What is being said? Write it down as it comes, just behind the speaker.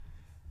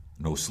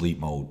No sleep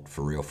mode,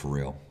 for real, for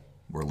real.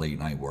 We're late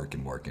night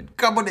working.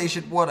 Combo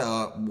Nation, what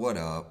up,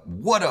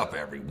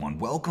 everyone?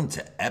 Welcome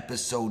to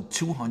episode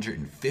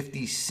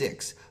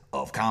 256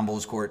 of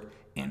Combos Court,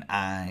 and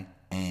I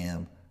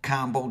am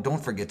Combo.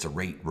 Don't forget to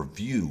rate,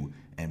 review,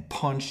 and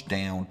punch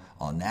down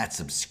on that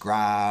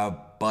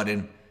subscribe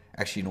button.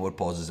 Actually, you know what?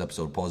 Pause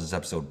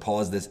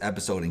this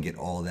episode, and get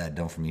all of that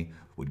done for me.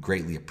 Would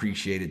greatly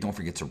appreciate it. Don't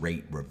forget to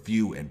rate,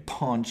 review, and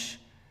punch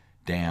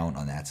down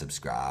on that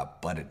subscribe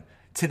button.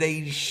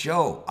 Today's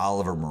show,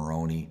 Oliver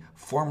Maroney,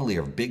 formerly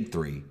of Big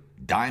Three,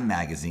 Dime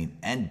Magazine,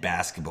 and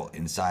Basketball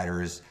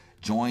Insiders,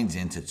 joins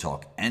in to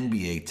talk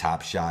NBA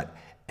Top Shot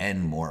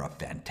and more. A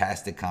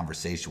fantastic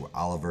conversation with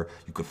Oliver.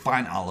 You could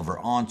find Oliver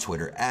on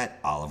Twitter at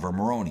Oliver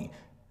Maroney.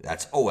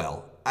 That's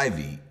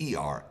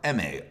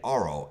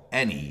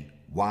OLIVERMARONEY.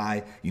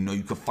 You know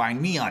you could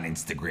find me on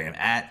Instagram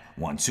at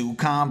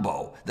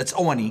 12combo. That's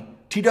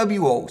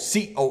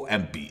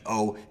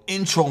ONETWOCOMBO.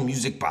 Intro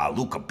music by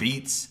Luca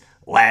Beats.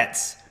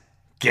 Let's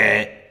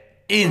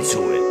get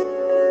into it.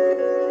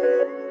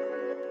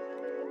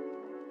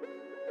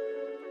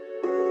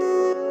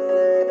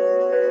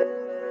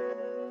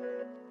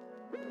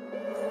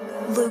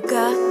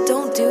 Luca,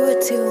 don't do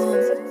it to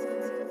him.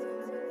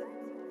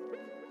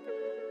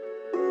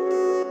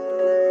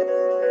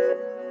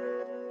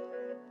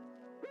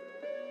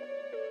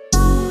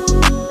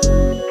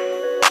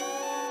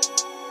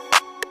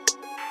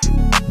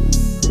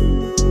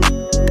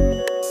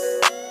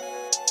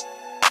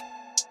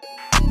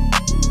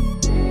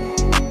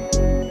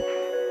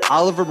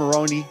 Oliver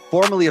Maroney,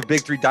 formerly of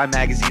Big Three, Dime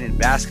Magazine, and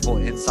Basketball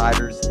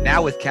Insiders,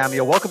 now with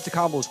Cameo. Welcome to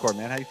Combos Court,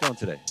 man. How you feeling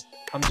today?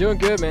 I'm doing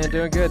good, man.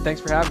 Doing good.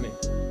 Thanks for having me.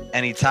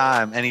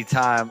 Anytime.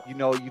 You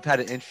know, you've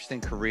had an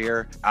interesting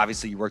career.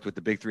 Obviously, you worked with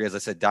the Big Three, as I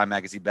said, Dime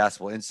Magazine,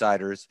 Basketball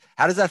Insiders.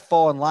 How does that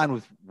fall in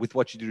line with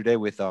what you do today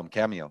with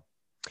Cameo?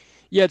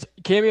 Yeah,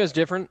 Cameo is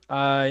different.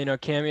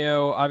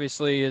 Cameo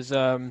obviously is,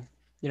 a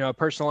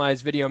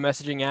personalized video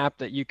messaging app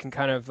that you can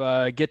kind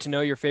of get to know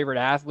your favorite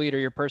athlete or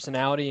your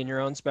personality in your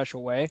own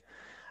special way.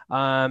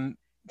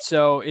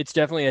 So it's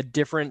definitely a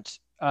different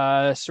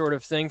sort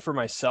of thing for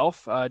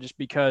myself, just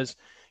because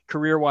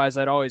career-wise,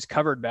 I'd always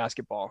covered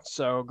basketball.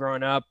 So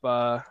growing up,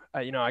 I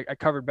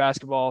covered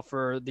basketball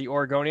for the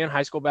Oregonian,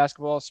 high school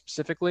basketball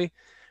specifically,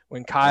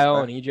 when Kyle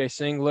and EJ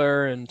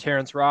Singler and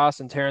Terrence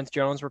Ross and Terrence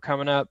Jones were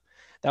coming up.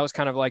 That was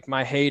kind of like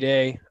my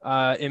heyday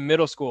in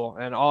middle school.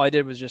 And all I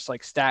did was just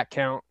like stat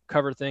count,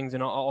 cover things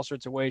in all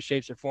sorts of ways,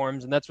 shapes, or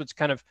forms. And that's what's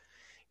kind of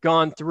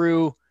gone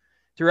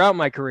throughout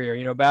my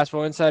career,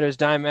 Basketball Insiders,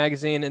 Dime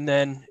Magazine. And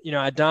then,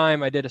 at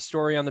Dime, I did a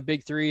story on the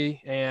Big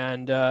Three,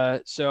 and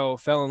so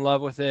fell in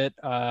love with it.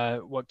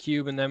 What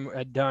Cube and them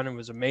had done, it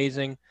was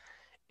amazing.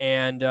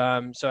 And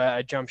so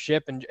I jumped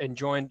ship and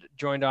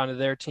joined onto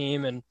their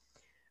team. And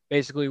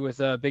basically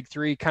with Big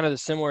Three, kind of the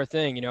similar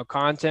thing,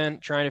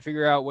 content, trying to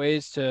figure out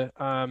ways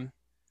to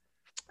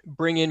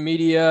bring in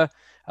media,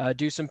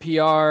 do some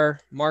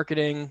PR,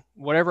 marketing,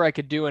 whatever I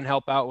could do and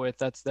help out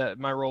with.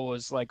 My role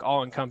was like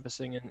all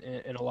encompassing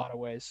in a lot of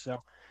ways.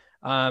 So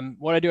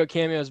what I do at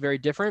Cameo is very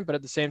different, but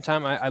at the same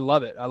time, I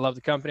love it. I love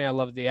the company. I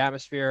love the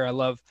atmosphere. I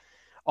love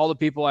all the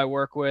people I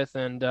work with,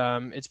 and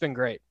it's been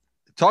great.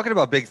 Talking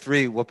about Big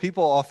Three, what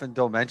people often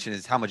don't mention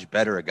is how much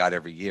better it got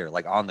every year,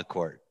 like on the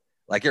court.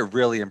 Like it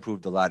really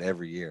improved a lot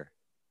every year.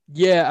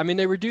 Yeah, I mean,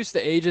 they reduced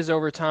the ages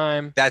over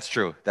time. That's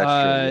true.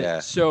 Yeah.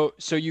 So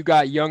you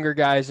got younger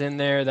guys in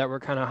there that were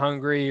kind of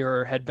hungry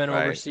or had been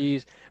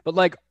overseas. But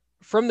like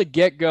from the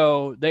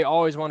get-go, they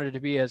always wanted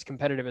to be as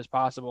competitive as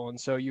possible. And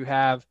so you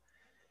have,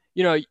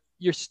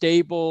 your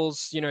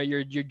staples,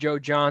 your Joe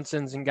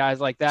Johnsons and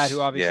guys like that who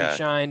obviously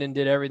shined and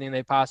did everything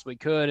they possibly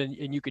could.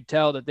 And you could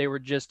tell that they were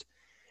just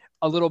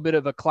a little bit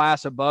of a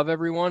class above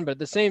everyone. But at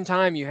the same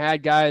time, you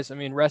had guys, I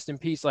mean, rest in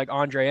peace, like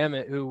Andre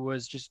Emmett, who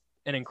was just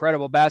an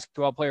incredible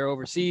basketball player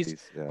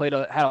overseas, had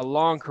a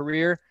long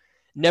career,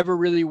 never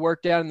really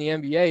worked out in the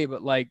NBA,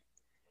 but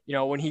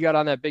when he got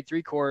on that Big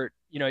Three court,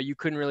 you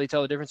couldn't really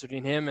tell the difference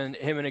between him and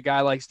a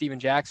guy like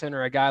Steven Jackson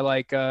or a guy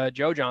like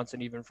Joe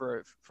Johnson, even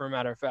for a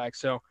matter of fact.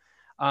 So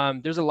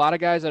there's a lot of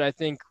guys that I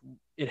think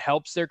it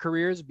helps their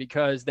careers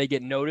because they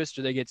get noticed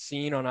or they get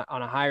seen on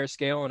a higher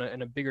scale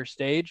and a bigger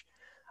stage.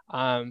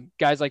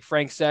 Guys like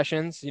Frank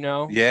Sessions,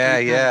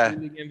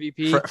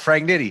 MVP.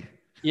 Frank Nitti.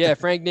 Yeah,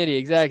 Frank Nitti,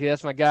 exactly.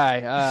 That's my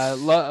guy. I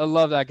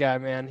love that guy,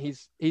 man.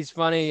 He's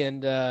funny,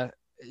 and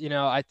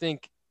I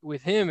think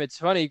with him, it's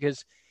funny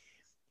because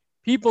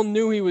people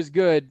knew he was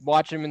good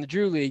watching him in the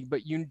Drew League,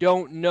 but you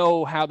don't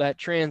know how that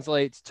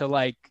translates to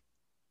like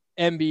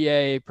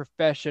NBA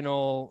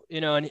professional,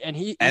 and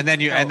then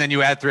you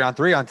add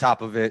 3-on-3 on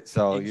top of it.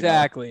 So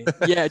exactly,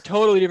 yeah,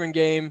 totally different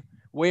game,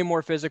 way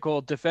more physical,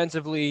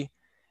 defensively.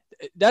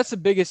 That's the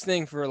biggest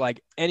thing for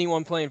like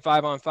anyone playing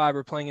 5-on-5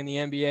 or playing in the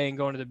NBA and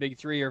going to the Big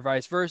Three or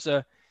vice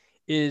versa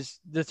is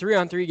the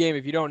 3-on-3 game.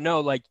 If you don't know,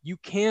 like you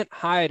can't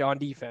hide on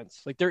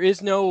defense. Like there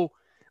is no,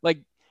 like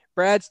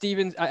Brad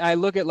Stevens. I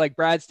look at like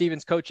Brad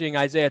Stevens coaching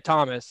Isaiah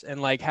Thomas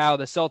and like how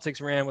the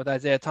Celtics ran with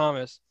Isaiah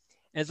Thomas.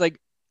 And it's like,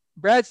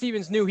 Brad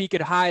Stevens knew he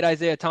could hide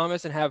Isaiah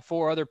Thomas and have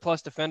 4 other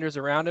plus defenders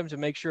around him to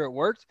make sure it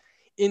worked.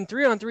 In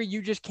 3-on-3,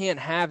 you just can't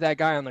have that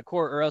guy on the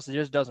court or else it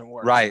just doesn't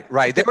work.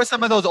 Right. There were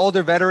some of those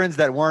older veterans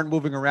that weren't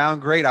moving around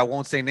great. I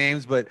won't say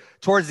names, but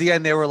towards the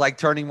end, they were like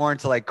turning more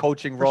into like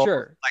coaching roles.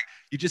 Sure. Like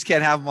you just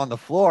can't have them on the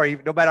floor,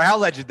 even, no matter how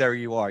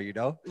legendary you are,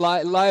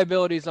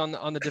 Liabilities on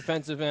the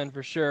defensive end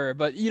for sure.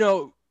 But,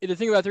 the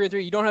thing about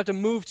 3-on-3, you don't have to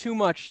move too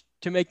much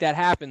to make that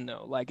happen,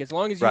 though. Like as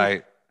long as you –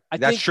 right.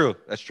 That's true.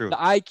 The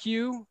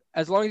IQ,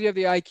 as long as you have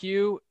the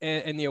IQ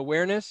and the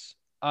awareness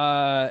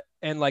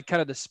and like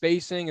kind of the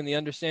spacing and the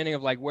understanding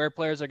of like where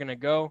players are going to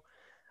go,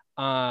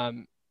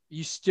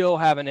 you still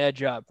have an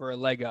edge up or a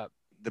leg up.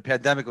 The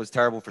pandemic was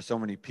terrible for so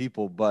many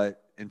people,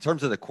 but in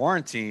terms of the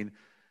quarantine,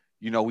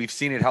 we've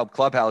seen it help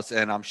Clubhouse,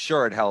 and I'm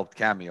sure it helped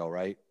Cameo,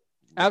 right?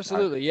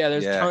 Absolutely. Yeah.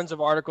 There's tons of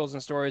articles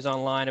and stories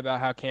online about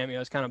how Cameo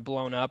has kind of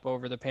blown up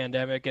over the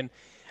pandemic. And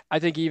I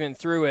think even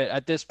through it,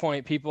 at this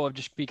point, people have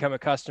just become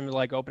accustomed to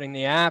like opening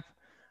the app,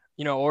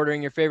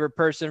 ordering your favorite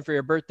person for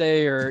your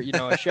birthday or,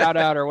 a shout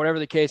out or whatever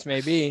the case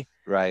may be.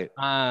 Right.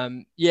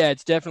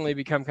 It's definitely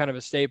become kind of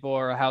a staple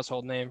or a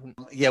household name.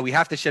 Yeah, we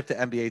have to shift to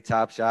NBA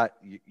Top Shot.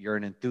 You're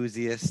an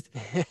enthusiast.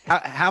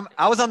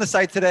 I was on the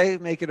site today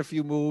making a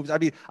few moves. I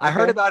mean, I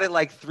heard about it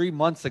like 3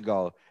 months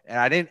ago,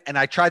 and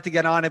I tried to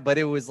get on it, but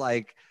it was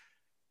like,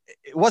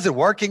 it wasn't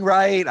working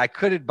right. I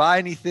couldn't buy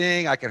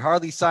anything. I could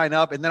hardly sign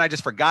up. And then I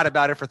just forgot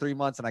about it for 3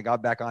 months, and I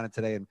got back on it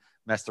today and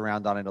messed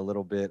around on it a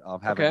little bit.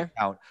 Having an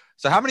account.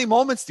 So how many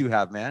moments do you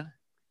have, man?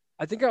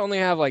 I think I only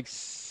have like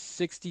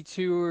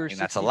 62 or 63.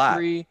 That's a lot.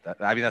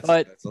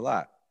 That's a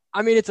lot.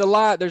 I mean, it's a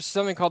lot. There's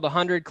something called the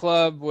 100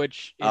 Club,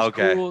 which is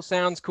cool,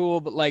 sounds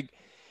cool, but like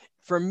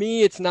for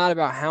me, it's not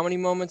about how many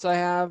moments I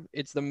have.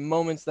 It's the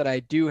moments that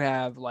I do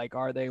have. Like,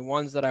 are they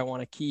ones that I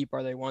want to keep?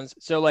 Are they ones?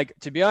 So like,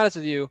 to be honest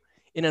with you,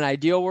 in an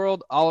ideal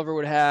world, Oliver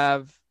would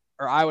have,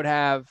 or I would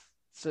have,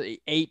 say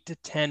 8 to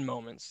 10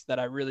 moments that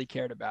I really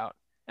cared about,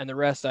 and the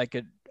rest I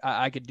could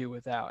do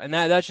without. And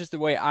that's just the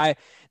way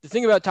the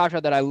thing about Top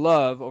Shot that I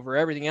love over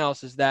everything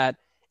else is that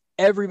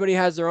everybody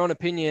has their own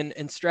opinion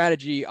and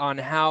strategy on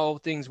how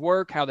things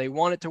work, how they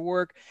want it to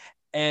work,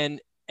 and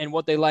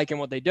what they like and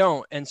what they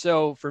don't. And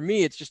so for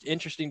me, it's just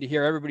interesting to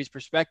hear everybody's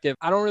perspective.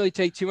 I don't really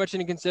take too much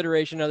into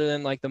consideration other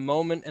than like the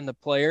moment and the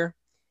player.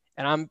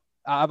 And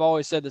I've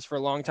always said this for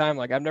a long time.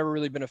 Like, I've never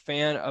really been a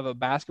fan of a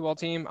basketball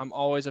team. I'm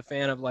always a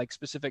fan of like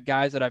specific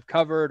guys that I've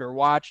covered or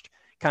watched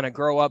kind of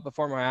grow up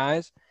before my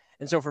eyes.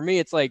 And so for me,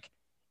 it's like,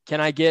 can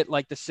I get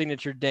like the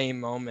signature Dame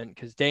moment?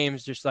 Because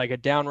Dame's just like a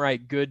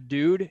downright good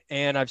dude,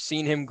 and I've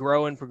seen him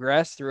grow and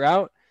progress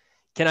throughout.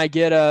 Can I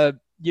get a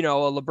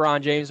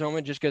LeBron James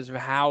moment just because of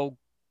how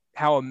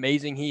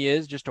amazing he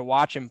is just to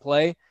watch him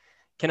play?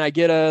 Can I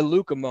get a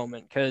Luka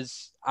moment?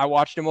 Because I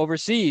watched him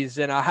overseas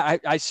and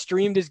I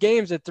streamed his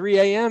games at 3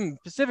 a.m.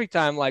 Pacific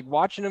time, like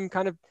watching him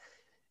kind of,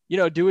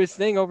 do his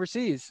thing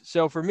overseas.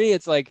 So for me,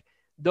 it's like,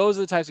 those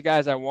are the types of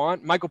guys I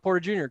want. Michael Porter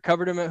Jr.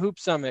 covered him at Hoop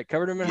Summit,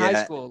 covered him in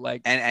high school.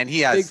 Like, and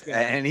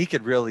he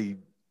could really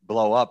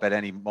blow up at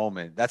any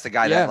moment. That's a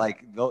guy that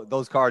like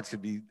those cards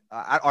could be,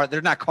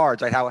 they're not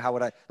cards, right? How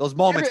would those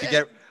moments could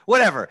get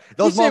whatever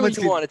those moments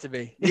you want it to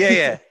be.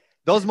 Yeah.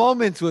 Those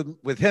moments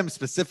with him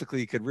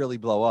specifically could really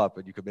blow up,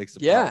 and you could make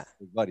some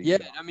buddy. Yeah.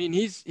 I mean,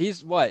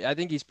 he's what? I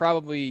think he's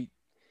probably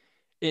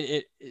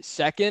in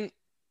second,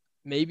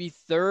 maybe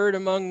third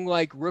among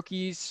like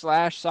rookies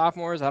 /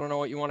 sophomores. I don't know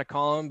what you want to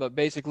call them, but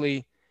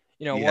basically,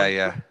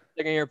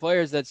 second-year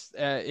players that's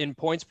in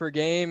points per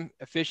game,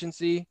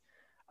 efficiency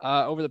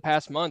over the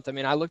past month. I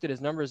mean, I looked at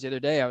his numbers the other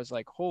day. I was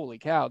like, holy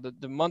cow,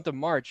 the month of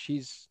March,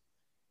 he's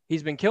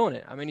been killing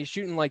it. I mean, he's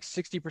shooting like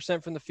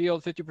 60% from the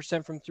field,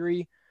 50% from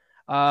three,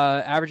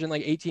 averaging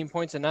like 18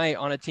 points a night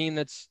on a team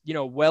that's,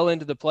 well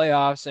into the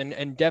playoffs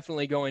and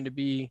definitely going to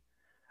be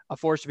a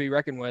force to be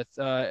reckoned with,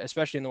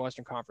 especially in the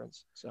Western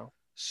Conference.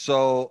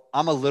 So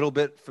I'm a little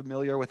bit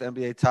familiar with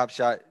NBA Top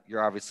Shot.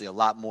 You're obviously a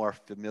lot more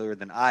familiar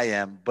than I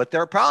am, but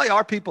there probably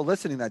are people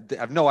listening that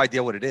have no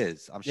idea what it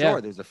is. I'm sure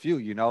there's a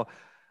few,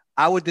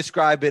 I would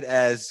describe it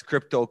as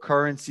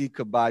cryptocurrency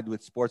combined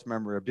with sports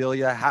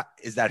memorabilia.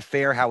 Is that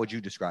fair? How would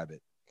you describe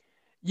it?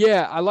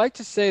 Yeah, I like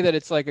to say that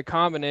it's like a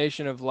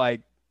combination of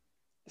like,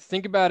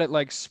 think about it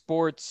like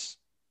sports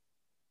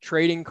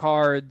trading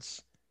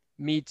cards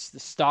meets the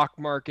stock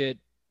market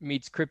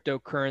meets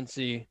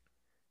cryptocurrency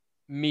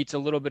meets a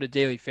little bit of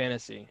daily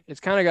fantasy.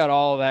 It's kind of got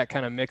all of that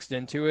kind of mixed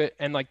into it.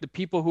 And like the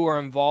people who are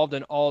involved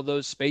in all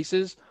those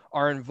spaces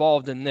are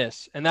involved in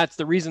this. And that's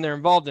the reason they're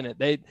involved in it.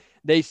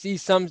 They see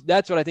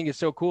that's what I think is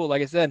so cool.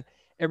 Like I said,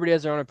 everybody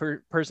has their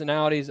own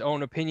personalities,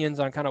 own opinions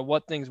on kind of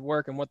what things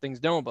work and what things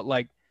don't. But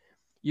like,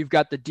 you've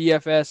got the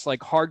DFS, like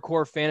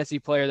hardcore fantasy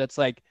player that's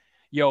like,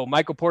 yo,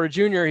 Michael Porter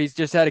Jr., he's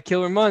just had a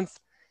killer month.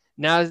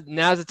 Now's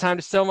the time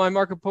to sell my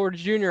Michael Porter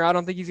Jr. I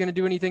don't think he's going to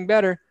do anything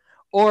better.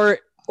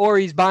 Or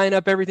he's buying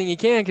up everything he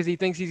can because he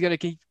thinks he's going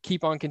to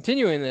keep on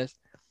continuing this.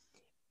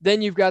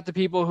 Then you've got the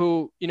people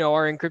who,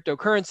 are in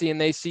cryptocurrency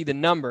and they see the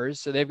numbers.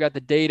 So they've got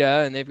the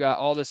data and they've got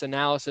all this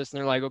analysis and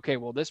they're like, okay,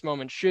 well, this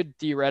moment should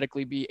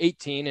theoretically be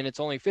 18 and it's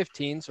only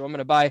 15. So I'm going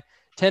to buy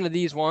 10 of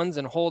these ones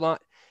and hold on.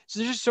 So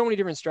there's just so many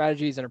different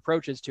strategies and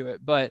approaches to it.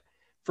 But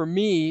for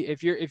me,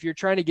 if you're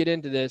trying to get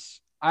into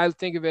this, I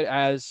think of it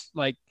as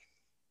like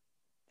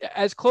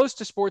as close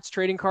to sports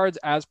trading cards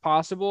as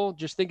possible.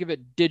 Just think of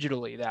it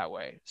digitally that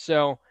way.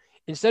 So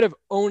instead of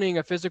owning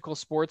a physical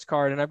sports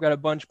card, and I've got a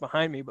bunch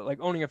behind me, but like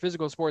owning a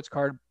physical sports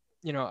card,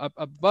 up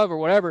above or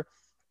whatever,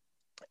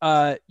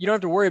 you don't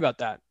have to worry about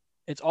that.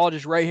 It's all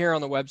just right here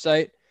on the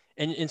website.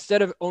 And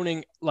instead of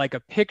owning like a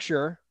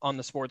picture on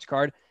the sports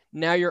card,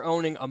 now you're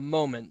owning a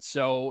moment.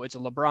 So it's a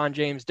LeBron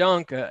James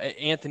dunk, a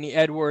Anthony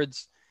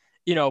Edwards,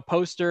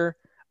 poster,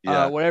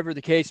 whatever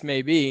the case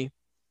may be.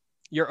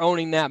 You're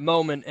owning that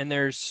moment, and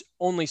there's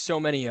only so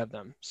many of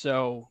them.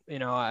 So,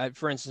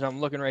 for instance, I'm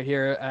looking right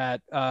here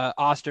at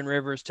Austin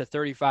Rivers to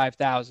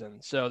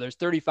 35,000. So there's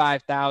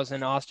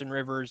 35,000 Austin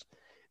Rivers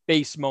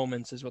base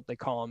moments is what they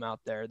call them out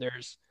there.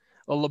 There's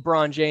a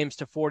LeBron James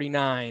to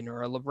 49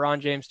 or a LeBron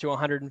James to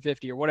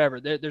 150 or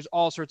whatever. There's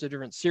all sorts of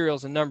different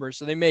serials and numbers.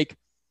 So they make,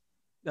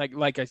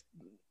 like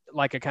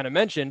I kind of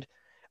mentioned,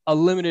 a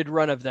limited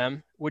run of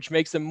them, which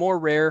makes them more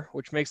rare,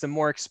 which makes them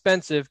more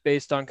expensive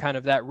based on kind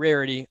of that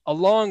rarity,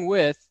 along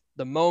with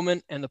the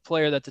moment and the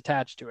player that's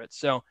attached to it.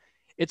 So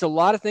it's a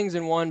lot of things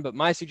in one, but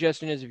my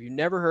suggestion is if you've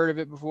never heard of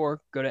it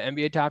before, go to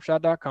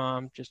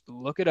NBATopShot.com, just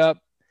look it up,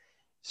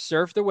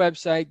 surf the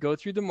website, go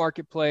through the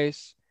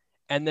marketplace.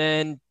 And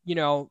then,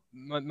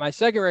 my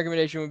second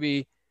recommendation would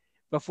be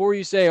before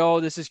you say, oh,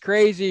 this is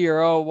crazy,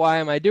 or, oh, why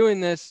am I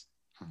doing this?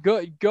 Go,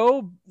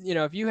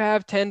 if you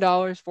have $10,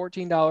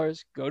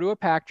 $14, go to a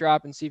pack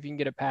drop and see if you can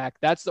get a pack.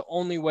 That's the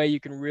only way you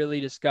can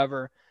really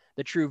discover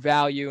the true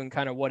value and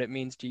kind of what it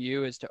means to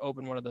you is to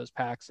open one of those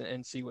packs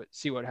and see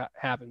what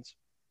happens.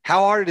 How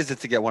hard is it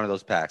to get one of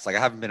those packs? Like I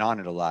haven't been on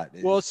it a lot.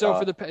 Well, so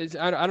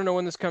I don't know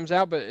when this comes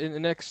out, but in the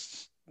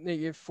next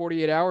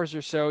 48 hours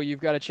or so, you've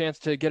got a chance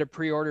to get a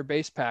pre-order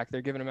base pack.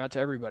 They're giving them out to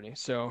everybody.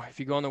 So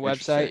if you go on the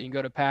website and you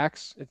go to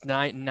packs, it's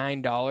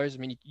 $9. I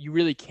mean, you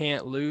really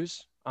can't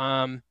lose.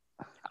 I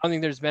don't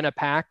think there's been a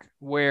pack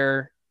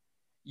where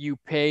you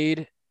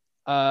paid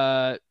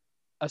a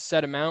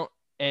set amount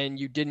and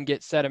you didn't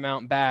get set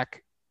amount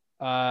back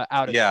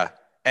out of it.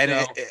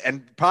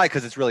 And probably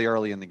because it's really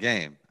early in the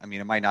game. I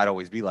mean, it might not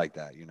always be like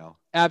that,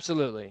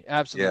 Absolutely.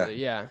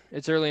 Yeah.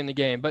 It's early in the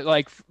game,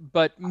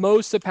 but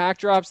most of the pack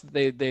drops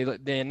that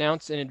they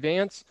announce in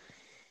advance.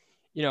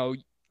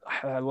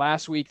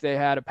 Last week they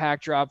had a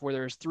pack drop where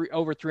there's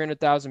over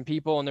 300,000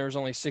 people and there was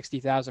only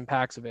 60,000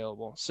 packs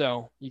available.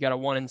 So you got a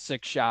 1 in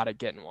 6 shot at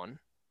getting one.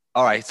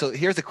 All right. So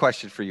here's a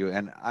question for you,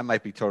 and I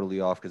might be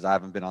totally off because I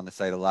haven't been on the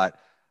site a lot.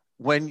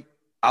 When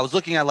I was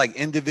looking at like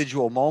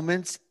individual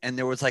moments and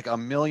there was like a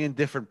million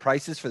different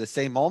prices for the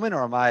same moment,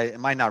 or am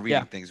I not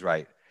reading things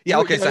right? Yeah.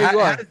 Okay. So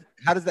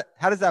how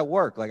does that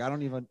work? Like, I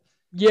don't even.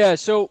 Yeah.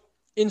 So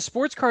in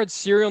sports cards,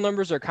 serial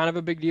numbers are kind of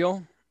a big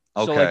deal.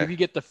 Okay. So like if you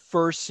get the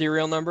first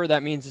serial number,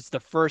 that means it's the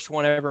first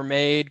one ever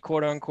made,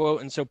 quote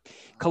unquote. And so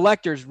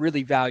collectors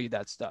really value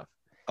that stuff.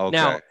 Okay.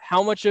 Now,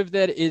 how much of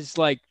that is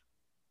like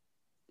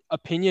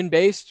opinion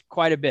based?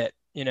 Quite a bit,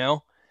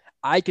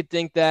 I could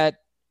think that,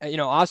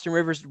 Austin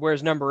Rivers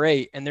wears number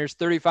 8 and there's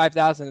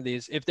 35,000 of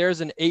these. If there's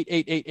an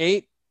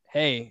 8888,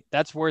 hey,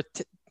 that's worth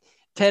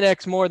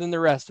 10x more than the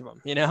rest of them.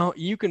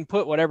 You can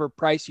put whatever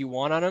price you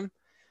want on them.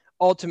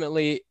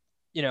 Ultimately,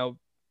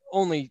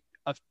 only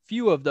a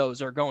few of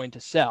those are going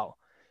to sell.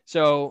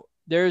 So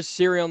there's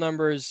serial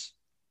numbers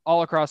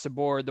all across the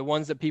board, the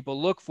ones that people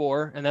look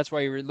for. And that's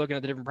why you're looking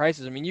at the different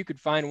prices. I mean, you could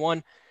find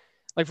one,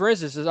 like for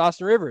instance, is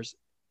Austin Rivers.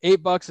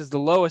 $8 is the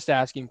lowest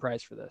asking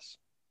price for this.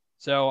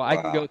 So I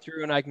can go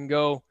through and I can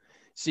go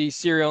see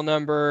serial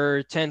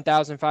number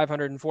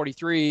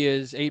 10,543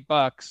 is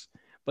 $8.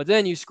 But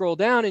then you scroll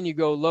down and you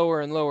go lower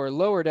and lower and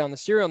lower down the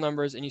serial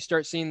numbers and you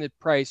start seeing the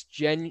price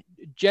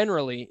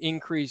generally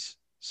increase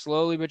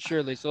slowly but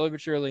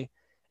surely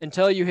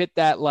until you hit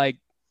that like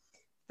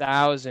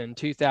 1,000,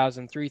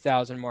 2,000,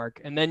 3,000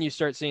 mark. And then you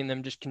start seeing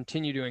them just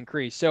continue to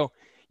increase. So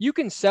you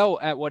can sell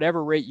at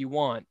whatever rate you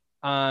want,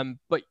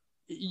 but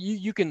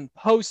you can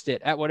post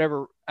it at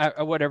whatever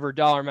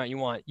dollar amount you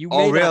want. You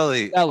may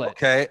really not sell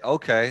it.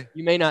 Okay.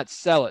 You may not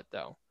sell it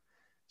though.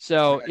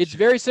 So it's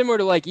very similar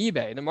to like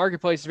eBay. The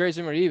marketplace is very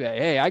similar to eBay.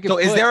 Hey, I can. So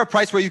is there a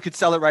price where you could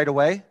sell it right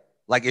away?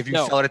 Like if you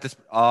sell it at this?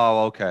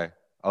 Oh, okay.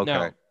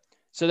 No.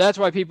 So that's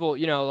why people,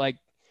 like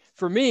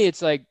for me,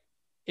 it's like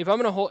if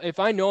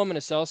I know I'm gonna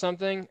sell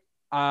something,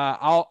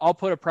 I'll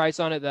put a price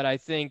on it that I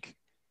think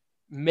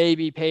may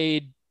be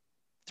paid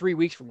 3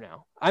 weeks from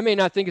now. I may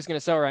not think it's going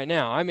to sell right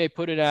now. I may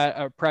put it at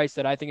a price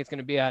that I think it's going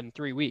to be at in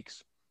 3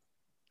 weeks.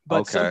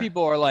 But some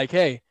people are like,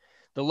 hey,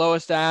 the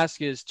lowest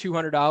ask is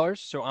 $200.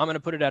 So I'm going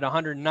to put it at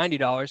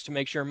 $190 to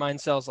make sure mine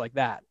sells like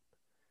that.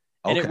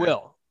 And it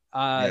will.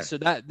 So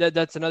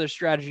that's another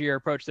strategy or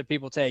approach that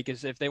people take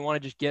is if they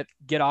want to just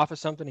get off of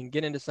something and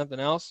get into something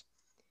else,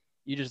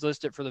 you just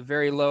list it for the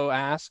very low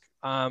ask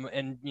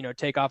and,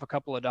 take off a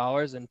couple of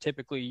dollars and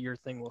typically your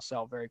thing will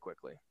sell very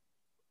quickly.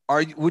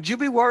 Would you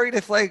be worried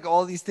if like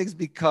all these things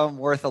become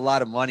worth a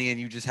lot of money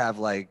and you just have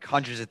like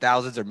hundreds of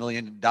thousands or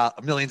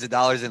millions of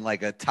dollars in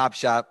like a Top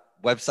Shot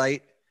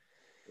website?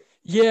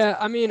 Yeah,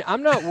 I mean,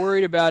 I'm not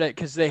worried about it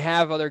because they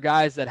have other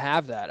guys that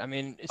have that. I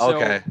mean, so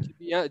Okay.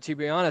 to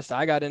be honest,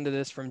 I got into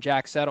this from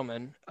Jack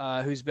Settleman,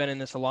 who's been in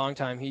this a long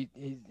time. He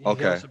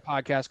Okay. hosts a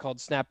podcast called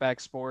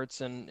Snapback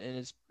Sports and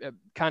is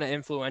kind of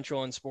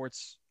influential in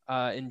sports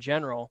in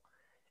general.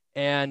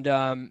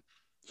 And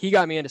he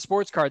got me into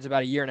sports cards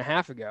about a year and a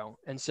half ago.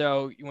 And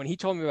so when he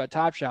told me about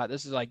Top Shot,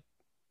 this is like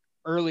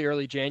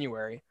early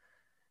January.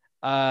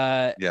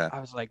 Yeah. I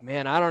was like,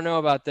 man, I don't know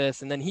about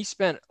this. And then he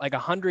spent like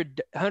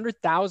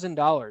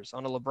 $100,000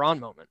 on a LeBron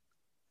moment.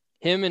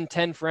 Him and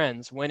 10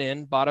 friends went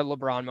in, bought a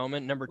LeBron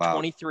moment, number Wow.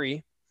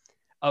 23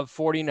 of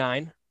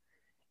 49.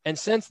 And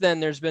since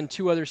then, there's been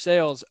two other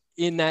sales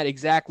in that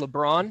exact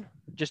LeBron,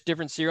 just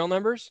different serial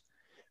numbers,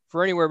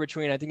 for anywhere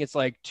between, I think it's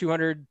like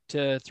 $200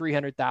 to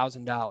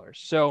 $300,000.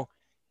 So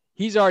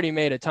he's already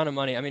made a ton of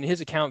money. I mean, his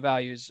account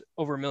value is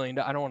over $1 million.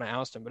 I don't want to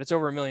oust him, but it's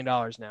over $1 million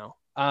now.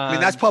 I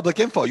mean, that's public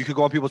info. You could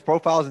go on people's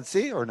profiles and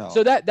see, or no?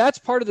 So that's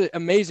part of the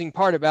amazing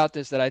part about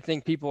this that I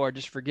think people are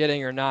just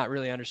forgetting or not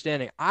really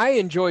understanding. I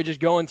enjoy just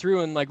going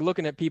through and like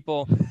looking at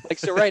people. Like,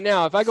 so right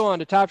now, if I go on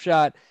to Top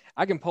Shot,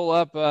 I can pull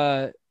up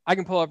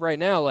right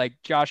now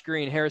like Josh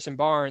Green, Harrison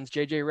Barnes,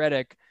 JJ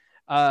Redick,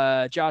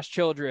 Josh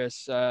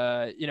Childress,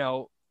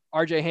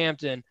 RJ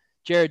Hampton,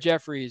 Jared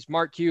Jeffries,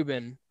 Mark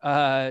Cuban,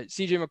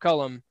 CJ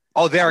McCollum.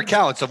 Oh, their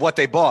accounts of what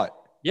they bought.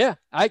 Yeah,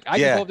 I can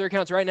Yeah. pull up their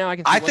accounts right now. I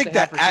can see I what think they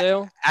have that for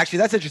sale. actually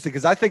that's interesting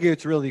because I think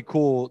it's really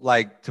cool,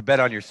 like to bet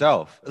on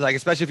yourself, like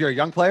especially if you're a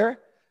young player.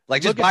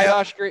 Like just Look buy at up.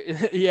 Josh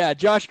Green. Yeah,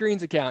 Josh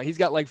Green's account. He's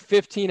got like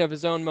 15 of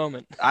his own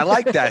moment. I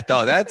like that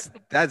though. That's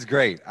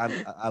great.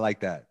 I like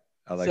that.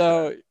 I like that.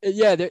 So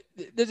yeah,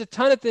 there's a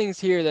ton of things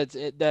here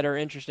that are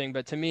interesting,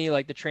 but to me,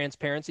 like the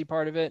transparency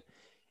part of it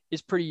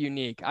is pretty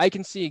unique. I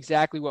can see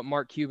exactly what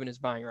Mark Cuban is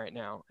buying right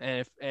now,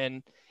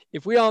 and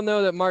if we all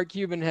know that Mark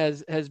Cuban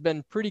has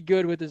been pretty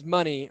good with his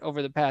money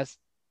over the past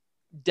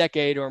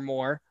decade or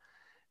more,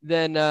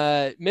 then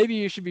maybe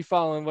you should be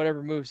following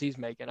whatever moves he's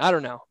making. I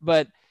don't know,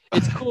 but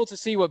it's cool to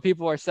see what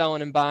people are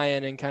selling and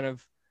buying and kind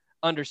of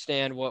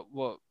understand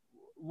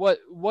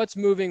what's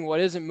moving, what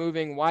isn't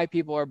moving, why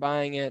people are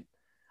buying it,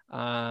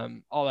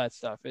 all that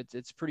stuff.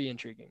 It's pretty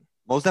intriguing.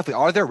 Most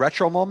definitely. Are there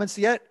retro moments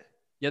yet?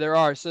 Yeah, there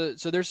are. So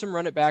there's some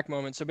run it back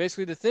moments. So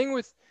basically, the thing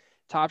with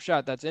Top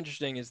Shot that's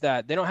interesting is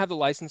that they don't have the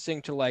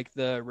licensing to like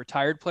the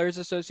Retired Players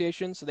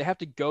Association, so they have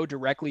to go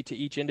directly to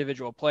each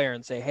individual player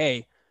and say,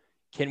 "Hey,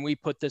 can we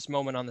put this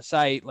moment on the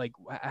site? Like,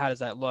 how does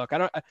that look?"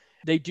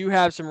 They do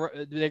have some.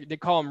 They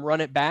call them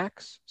run it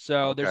backs.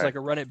 So there's Okay. like a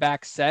run it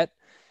back set.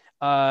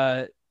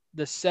 The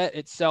set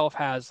itself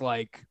has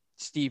like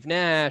Steve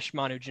Nash,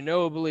 Manu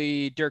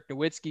Ginobili, Dirk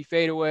Nowitzki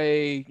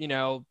fadeaway,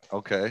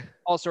 Okay.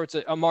 all sorts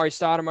of Amari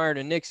Stoudemire in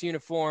a Knicks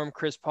uniform,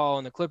 Chris Paul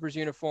in the Clippers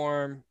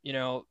uniform,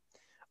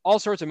 all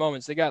sorts of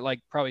moments. They got like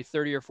probably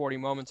 30 or 40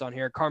 moments on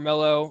here.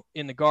 Carmelo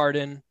in the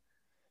Garden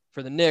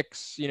for the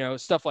Knicks,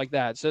 stuff like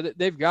that. So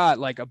they've got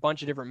like a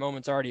bunch of different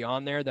moments already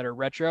on there that are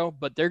retro,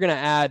 but they're going to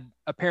add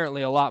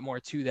apparently a lot more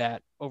to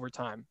that over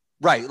time.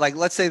 Right. Like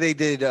let's say they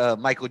did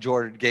Michael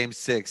Jordan game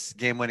 6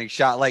 game-winning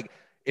shot. Like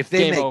if they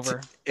Game make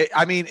over.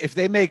 if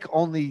they make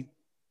only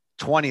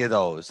 20 of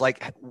those,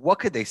 like what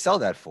could they sell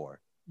that for?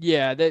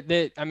 Yeah,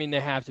 they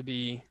have to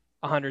be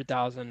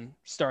 100,000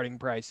 starting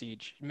price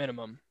each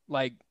minimum.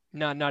 Like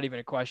not even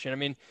a question. I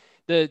mean,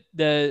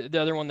 the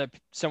other one that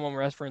someone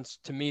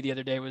referenced to me the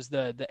other day was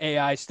the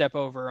AI step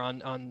over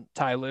on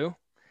Ty Lue.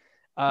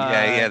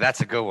 Yeah,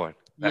 that's a good one.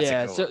 That's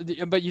a good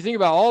one. But you think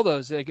about all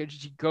those, like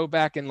you go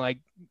back and like,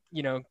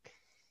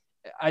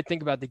 I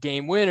think about the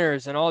game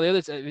winners and all the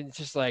others. It's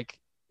just like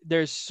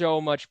there's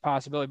so much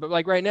possibility. But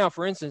like right now,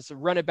 for instance,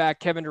 run it back,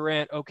 Kevin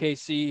Durant,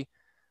 OKC.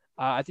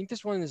 I think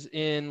this one is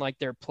in like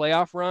their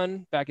playoff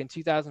run back in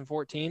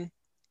 2014.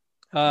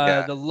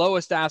 Yeah. The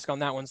lowest ask on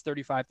that one's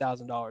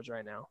 $35,000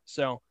 right now.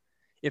 So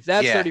if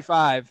that's Yeah.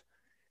 35,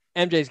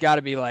 MJ's got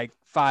to be like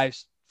 5,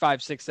 6,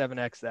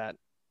 7x that.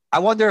 I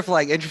wonder if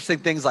like interesting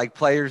things like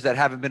players that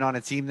haven't been on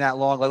a team that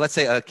long, like let's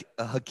say a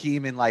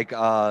Hakeem and like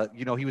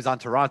he was on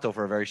Toronto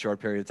for a very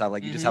short period of time.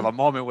 Like you just have a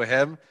moment with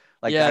him,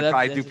 like Yeah, that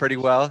probably do pretty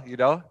well,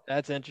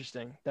 That's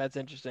interesting.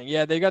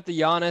 Yeah, they got the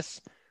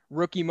Giannis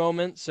rookie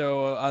moment,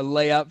 so a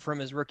layup from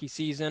his rookie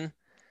season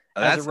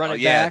as a run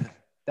it back.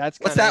 That's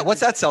What's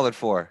that selling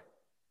for?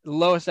 The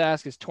lowest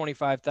ask is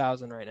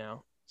 25,000 right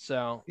now.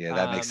 So yeah,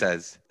 that makes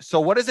sense.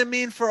 So what does it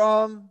mean for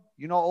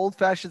old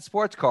fashioned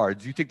sports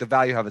cards? Do you think the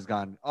value has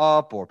gone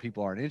up, or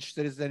people aren't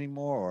interested in it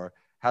anymore, or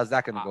how's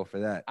that going to go for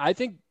that? I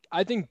think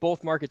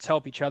both markets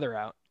help each other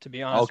out, to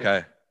be honest.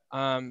 Okay.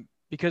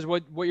 Because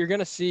what you're going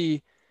to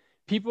see,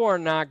 people are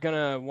not going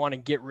to want to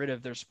get rid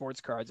of their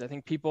sports cards. I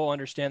think people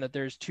understand that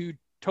there's two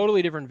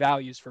totally different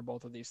values for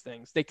both of these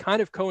things. They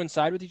kind of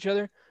coincide with each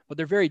other, but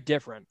they're very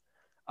different.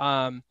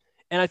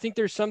 And I think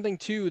there's something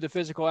to the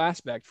physical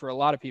aspect for a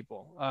lot of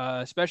people,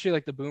 especially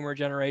like the boomer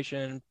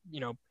generation,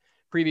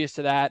 previous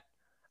to that.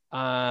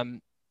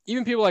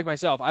 Even people like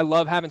myself, I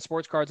love having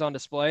sports cards on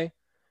display.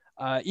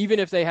 Even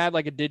if they had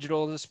like a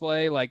digital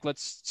display, like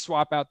let's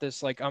swap out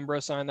this like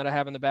Umbro sign that I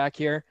have in the back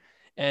here.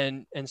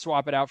 and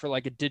swap it out for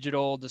like a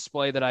digital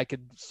display that I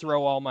could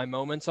throw all my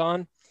moments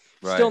on.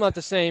 Right. Still not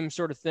the same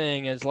sort of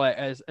thing as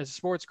a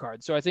sports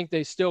card. So I think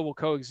they still will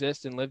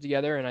coexist and live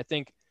together. And I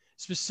think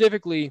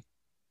specifically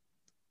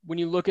when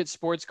you look at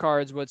sports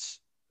cards, what's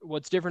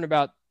different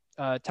about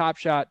Top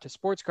Shot to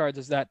sports cards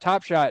is that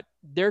Top Shot,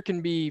 there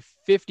can be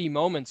 50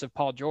 moments of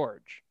Paul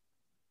George.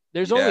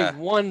 There's only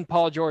one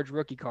Paul George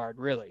rookie card,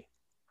 really.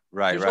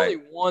 Right. There's only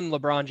one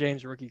LeBron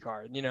James rookie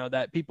card,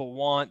 that people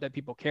want, that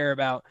people care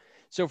about.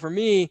 So for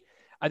me,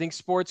 I think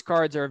sports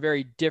cards are a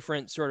very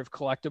different sort of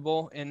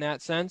collectible in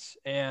that sense.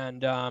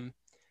 And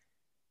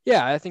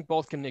I think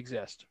both can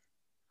exist.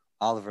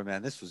 Oliver,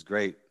 man, this was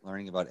great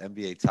learning about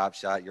NBA Top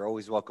Shot. You're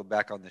always welcome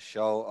back on the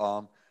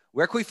show.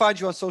 Where can we find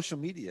you on social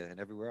media and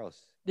everywhere else?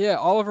 Yeah,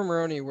 Oliver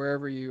Maroney,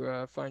 wherever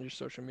you find your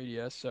social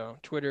media. So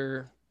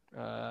Twitter,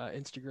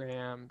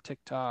 Instagram,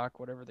 TikTok,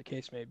 whatever the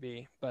case may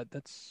be. But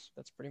that's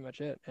pretty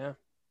much it. Yeah.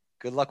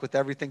 Good luck with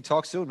everything.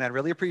 Talk soon, man.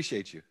 Really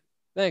appreciate you.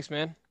 Thanks,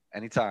 man.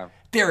 Anytime.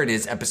 There it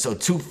is.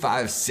 Episode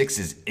 256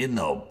 is in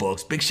the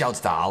books. Big shouts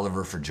to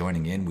Oliver for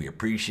joining in. We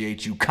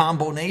appreciate you.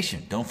 Combo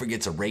Nation, don't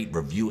forget to rate,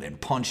 review, and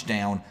punch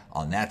down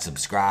on that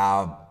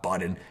subscribe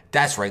button.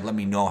 That's right. Let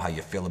me know how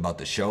you feel about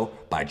the show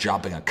by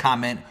dropping a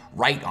comment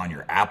right on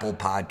your Apple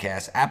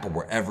Podcast, Apple,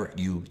 wherever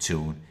you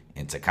tune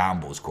into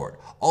Combos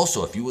Court.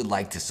 Also, if you would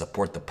like to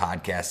support the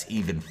podcast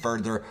even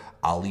further,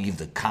 I'll leave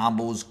the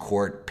Combos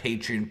Court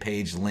Patreon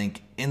page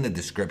link in the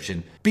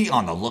description. Be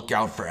on the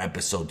lookout for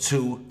episode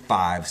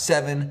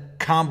 257.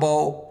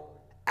 Combo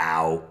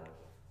out.